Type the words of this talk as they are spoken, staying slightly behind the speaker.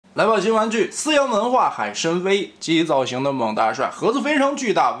来吧，新玩具思阳文化海参威 G1造型的猛大帅，盒子非常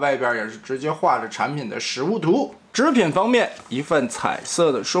巨大，外边也是直接画着产品的实物图。纸品方面，一份彩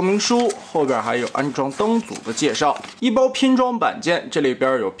色的说明书，后边还有安装灯组的介绍，一包拼装板件，这里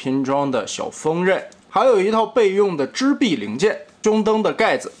边有拼装的小锋刃，还有一套备用的支臂零件，胸灯的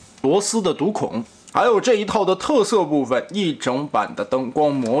盖子，螺丝的读孔。 还有这一套的特色部分，一整版的灯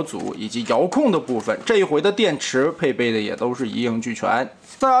光模组以及遥控的部分，这一回的电池配备的也都是一应俱全。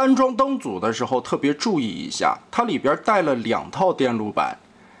在安装灯组的时候，特别注意一下，它里边带了2套电路板，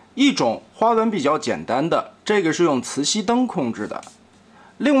一种花纹比较简单的，这个是用磁吸灯控制的；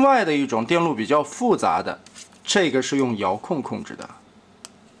另外的一种电路比较复杂的，这个是用遥控控制的。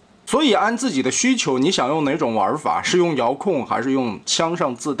所以按自己的需求，你想用哪种玩法，是用遥控还是用枪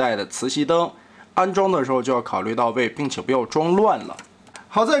上自带的磁吸灯？ 安装的时候就要考虑到位，并且不要装乱了。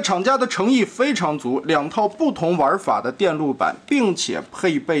好在厂家的诚意非常足，2套不同玩法的电路板，并且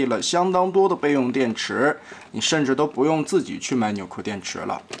配备了相当多的备用电池，你甚至都不用自己去买纽扣电池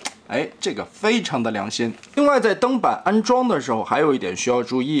了。哎，这个非常的良心。另外，在灯板安装的时候，还有一点需要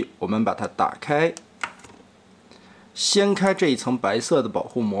注意，我们把它打开，掀开这一层白色的保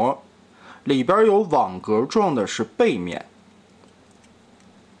护膜，里边有网格状的是背面。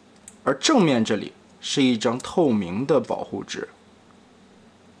 而正面这里是一张透明的保护纸，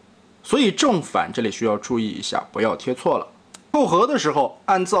所以正反这里需要注意一下，不要贴错了。扣合的时候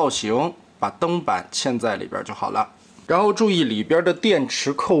按造型把灯板嵌在里边就好了，然后注意里边的电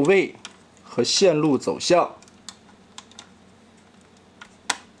池扣位和线路走向，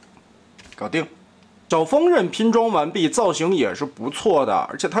搞定。小锋刃拼装完毕，造型也是不错的，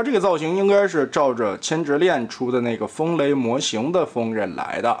而且它这个造型应该是照着千直链出的那个风雷模型的锋刃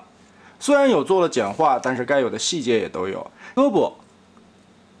来的。 虽然有做了简化，但是该有的细节也都有。胳膊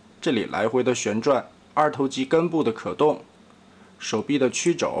这里来回的旋转，2头肌根部的可动，手臂的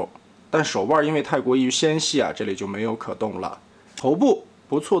曲肘，但手腕因为太过于纤细啊，这里就没有可动了。头部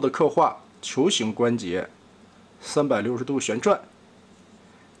不错的刻画，球形关节，360度旋转。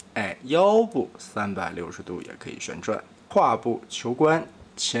哎，腰部360度也可以旋转。胯部球关，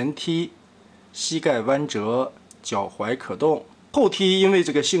前踢，膝盖弯折，脚踝可动。 后踢因为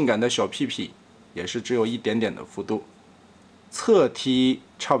这个性感的小屁屁，也是只有一点点的幅度。侧踢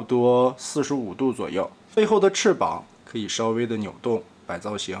差不多45度左右。背后的翅膀可以稍微的扭动摆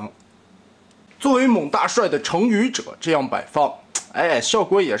造型。作为猛大帅的成语者，这样摆放，哎，效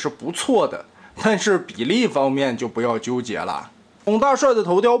果也是不错的。但是比例方面就不要纠结了。猛大帅的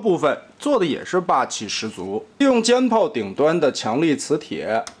头雕部分做的也是霸气十足，利用肩炮顶端的强力磁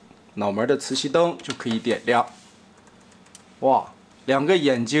铁，脑门的磁吸灯就可以点亮。 哇，2个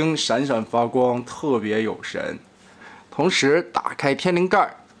眼睛闪闪发光，特别有神。同时打开天灵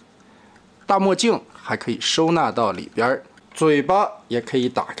盖，大墨镜还可以收纳到里边，嘴巴也可以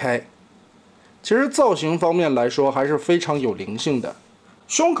打开。其实造型方面来说还是非常有灵性的。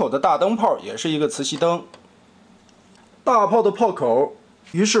胸口的大灯泡也是一个磁吸灯，大炮的炮口，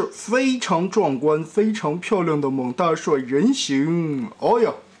于是非常壮观、非常漂亮的猛大帅人形。哦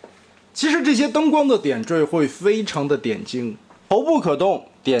呀！ 其实这些灯光的点缀会非常的点睛，头部可动，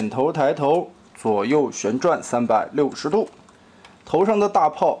点头抬头，左右旋转360度，头上的大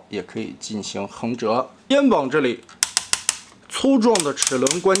炮也可以进行横折，肩膀这里粗壮的齿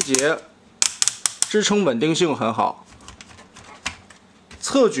轮关节，支撑稳定性很好，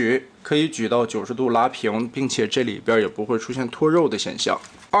侧举可以举到90度拉平，并且这里边也不会出现脱肉的现象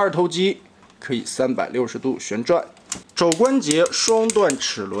，2头肌可以360度旋转，肘关节双段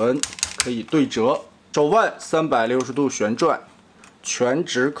齿轮。 可以对折，手腕360度旋转，全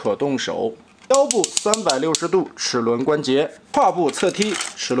指可动手，腰部360度齿轮关节，胯部侧踢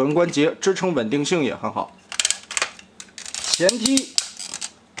齿轮关节，支撑稳定性也很好。前踢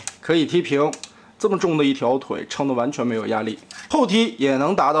可以踢平，这么重的一条腿撑得完全没有压力。后踢也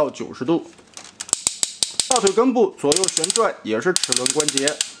能达到90度，大腿根部左右旋转也是齿轮关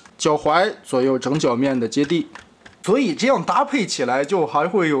节，脚踝左右整脚面的接地。 所以这样搭配起来，就还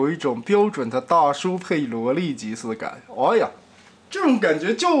会有一种标准的大叔配萝莉即视感。哎呀，这种感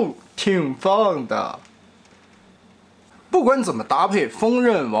觉就挺棒的。不管怎么搭配，锋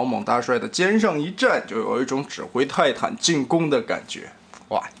刃往猛大帅的肩上一站，就有一种指挥泰坦进攻的感觉。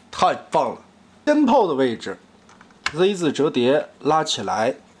哇，太棒了！肩炮的位置 ，Z 字折叠拉起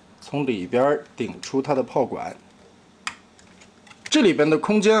来，从里边顶出它的炮管。 这里边的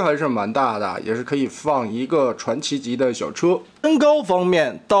空间还是蛮大的，也是可以放一个传奇级的小车。身高方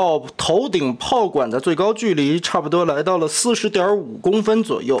面，到头顶炮管的最高距离差不多来到了40.5公分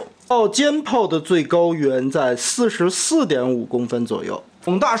左右，到肩炮的最高圆在44.5公分左右。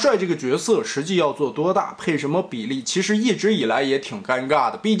猛大帅这个角色实际要做多大，配什么比例，其实一直以来也挺尴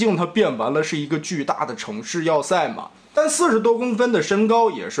尬的。毕竟他变完了是一个巨大的城市要塞嘛。但40多公分的身高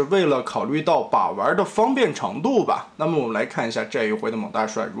也是为了考虑到把玩的方便程度吧。那么我们来看一下这一回的猛大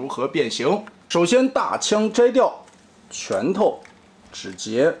帅如何变形。首先大枪摘掉，拳头、指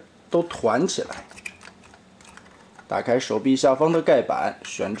节都团起来。打开手臂下方的盖板，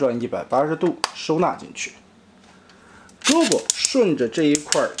旋转180度收纳进去。胳膊顺着这一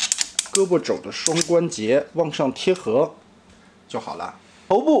块胳膊肘的双关节往上贴合就好了。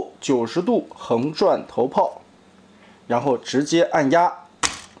头部90度横转头炮，然后直接按压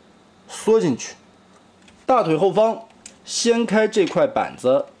缩进去。大腿后方掀开这块板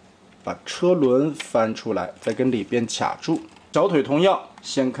子，把车轮翻出来，再跟里边卡住。小腿同样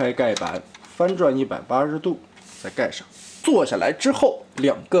掀开盖板，翻转180度，再盖上。坐下来之后，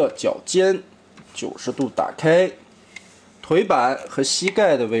两个脚尖90度打开。腿板和膝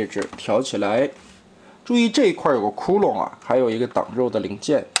盖的位置挑起来，注意这一块有个窟窿啊，还有一个挡肉的零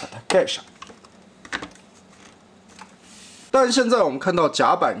件，把它盖上。但现在我们看到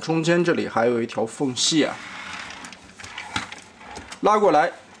甲板中间这里还有一条缝隙啊，拉过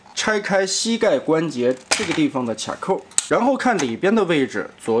来，拆开膝盖关节这个地方的卡扣，然后看里边的位置，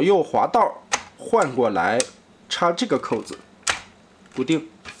左右滑道换过来，插这个扣子，固定，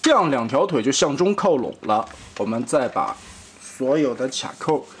这样两条腿就向中靠拢了。我们再把所有的卡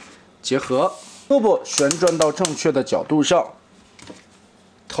扣结合，胳膊旋转到正确的角度上，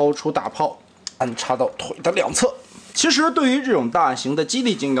掏出大炮，安插到腿的两侧。其实对于这种大型的基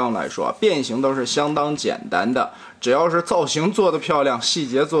地金刚来说，变形都是相当简单的，只要是造型做得漂亮，细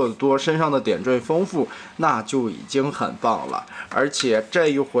节做得多，身上的点缀丰富，那就已经很棒了。而且这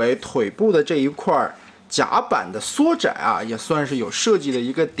一回腿部的这一块甲板的缩窄啊，也算是有设计的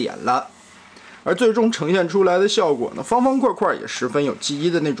一个点了。而最终呈现出来的效果呢，方方块块也十分有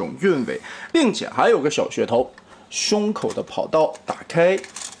G1的那种韵味，并且还有个小噱头，胸口的跑道打开，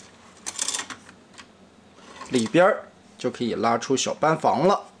里边就可以拉出小班房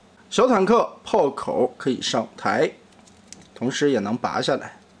了。小坦克炮口可以上台，同时也能拔下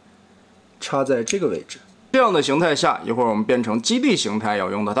来，插在这个位置。这样的形态下，一会儿我们变成基地形态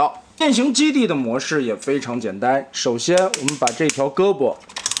要用得到。变形基地的模式也非常简单，首先我们把这条胳膊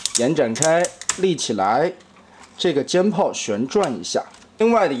延展开，立起来，这个肩炮旋转一下，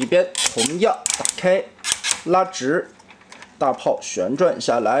另外的一边同样打开，拉直，大炮旋转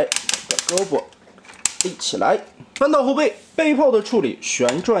下来，把胳膊立起来，翻到后背，背炮的处理，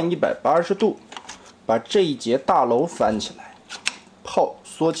旋转180度，把这一节大楼翻起来，炮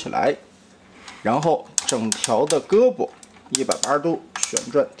缩起来，然后整条的胳膊180度旋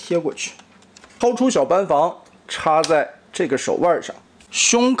转贴过去，掏出小班房，插在这个手腕上。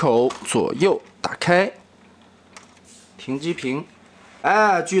胸口左右打开，停机坪，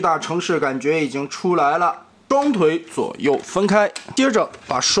哎，巨大城市感觉已经出来了。双腿左右分开，接着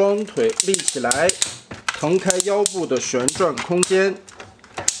把双腿立起来，腾开腰部的旋转空间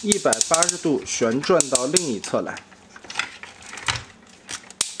，180度旋转到另一侧来，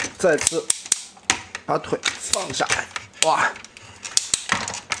再次把腿放下来，哇！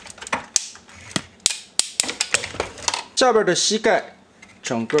下边的膝盖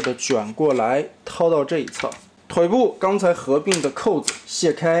整个的卷过来，掏到这一侧，腿部刚才合并的扣子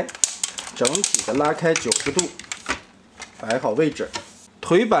卸开，整体的拉开90度，摆好位置。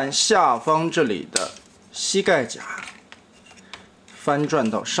腿板下方这里的膝盖夹翻转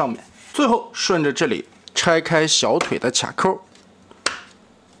到上面，最后顺着这里拆开小腿的卡扣，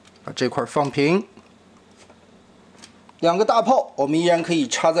把这块放平。两个大炮我们依然可以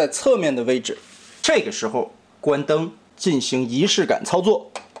插在侧面的位置，这个时候关灯，进行仪式感操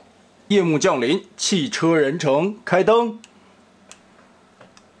作。夜幕降临，汽车人城，开灯。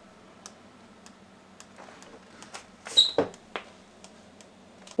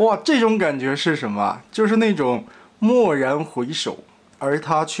哇，这种感觉是什么？就是那种蓦然回首，而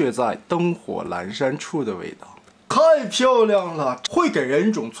他却在灯火阑珊处的味道。太漂亮了，会给人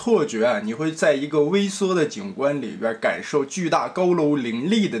一种错觉，你会在一个微缩的景观里边感受巨大高楼林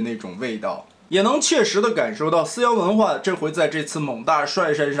立的那种味道。也能切实的感受到思阳文化这回在这次猛大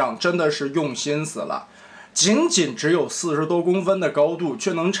帅身上真的是用心死了，仅只有40多公分的高度，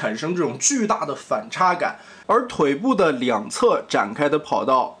却能产生这种巨大的反差感，而腿部的两侧展开的跑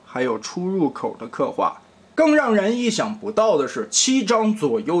道，还有出入口的刻画。更让人意想不到的是，7张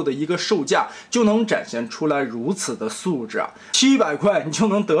左右的一个售价就能展现出来如此的素质啊！700块你就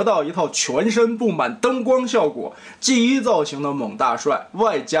能得到一套全身布满灯光效果、G1造型的猛大帅，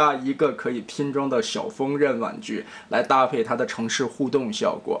外加一个可以拼装的小锋刃玩具，来搭配它的城市互动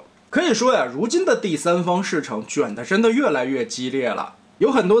效果。可以说呀，如今的第三方市场卷的真的越来越激烈了。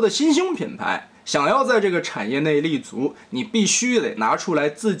有很多的新兴品牌想要在这个产业内立足，你必须得拿出来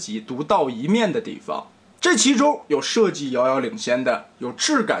自己独到一面的地方。这其中有设计遥遥领先的，有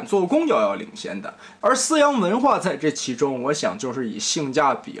质感做工遥遥领先的，而思阳文化在这其中，我想就是以性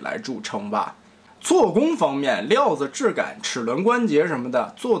价比来著称吧。做工方面，料子、质感、齿轮关节什么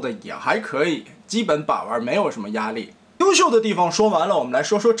的做的也还可以，基本把玩没有什么压力。优秀的地方说完了，我们来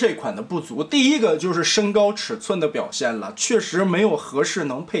说说这款的不足。第一个就是身高尺寸的表现了，确实没有合适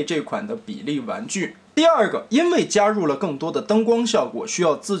能配这款的比例玩具。第二个，因为加入了更多的灯光效果，需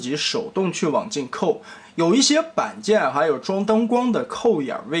要自己手动去往进扣，有一些板件还有装灯光的扣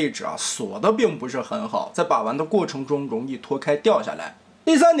眼位置锁的并不是很好，在把玩的过程中容易脱开掉下来。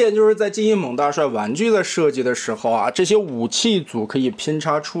第三点就是在G1猛大帅玩具的设计的时候这些武器组可以拼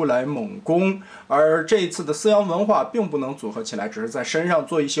插出来猛攻，而这一次的思阳文化并不能组合起来，只是在身上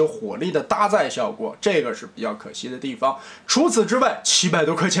做一些火力的搭载效果，这个是比较可惜的地方。除此之外，700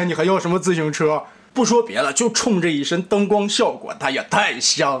多块钱你还要什么自行车？不说别的，就冲这一身灯光效果，它也太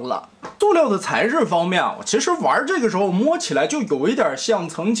香了。塑料的材质方面我其实玩这个时候摸起来就有一点像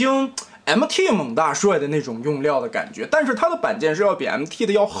曾经MT 猛大帅的那种用料的感觉，但是它的板件是要比 MT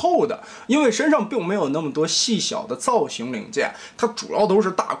的要厚的，因为身上并没有那么多细小的造型零件，它主要都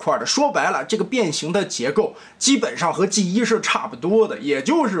是大块的。说白了，这个变形的结构基本上和 G1是差不多的，也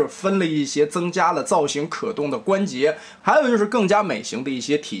就是分了一些增加了造型可动的关节，还有就是更加美型的一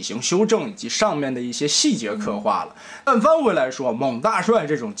些体型修正以及上面的一些细节刻画了。但翻回来说，猛大帅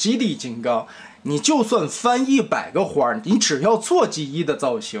这种基地金刚，你就算翻100个花，你只要做G1的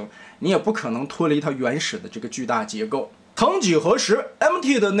造型，你也不可能脱离它原始的这个巨大结构。曾几何时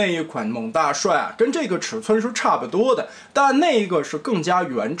 ，MT 的那一款猛大帅跟这个尺寸是差不多的，但那一个是更加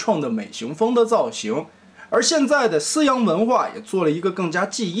原创的美型风的造型。而现在的思阳文化也做了一个更加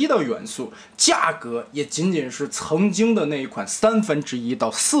G1的元素，价格也仅仅是曾经的那一款1/3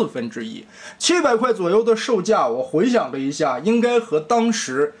到1/4，700块左右的售价，我回想了一下，应该和当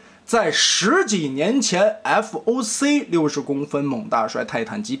时在10几年前 FOC 60公分猛大帅泰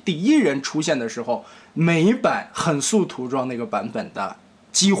坦机第一人出现的时候，美版狠速涂装那个版本的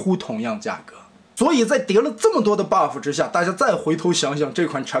几乎同样价格。所以在叠了这么多的 buff 之下，大家再回头想想这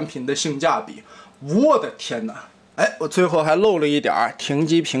款产品的性价比，我的天哪！我最后还漏了一点停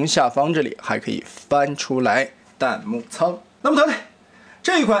机屏下方这里还可以翻出来弹幕仓。那么得嘞，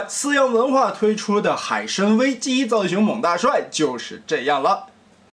这一款思阳文化推出的海参威G1造型猛大帅就是这样了。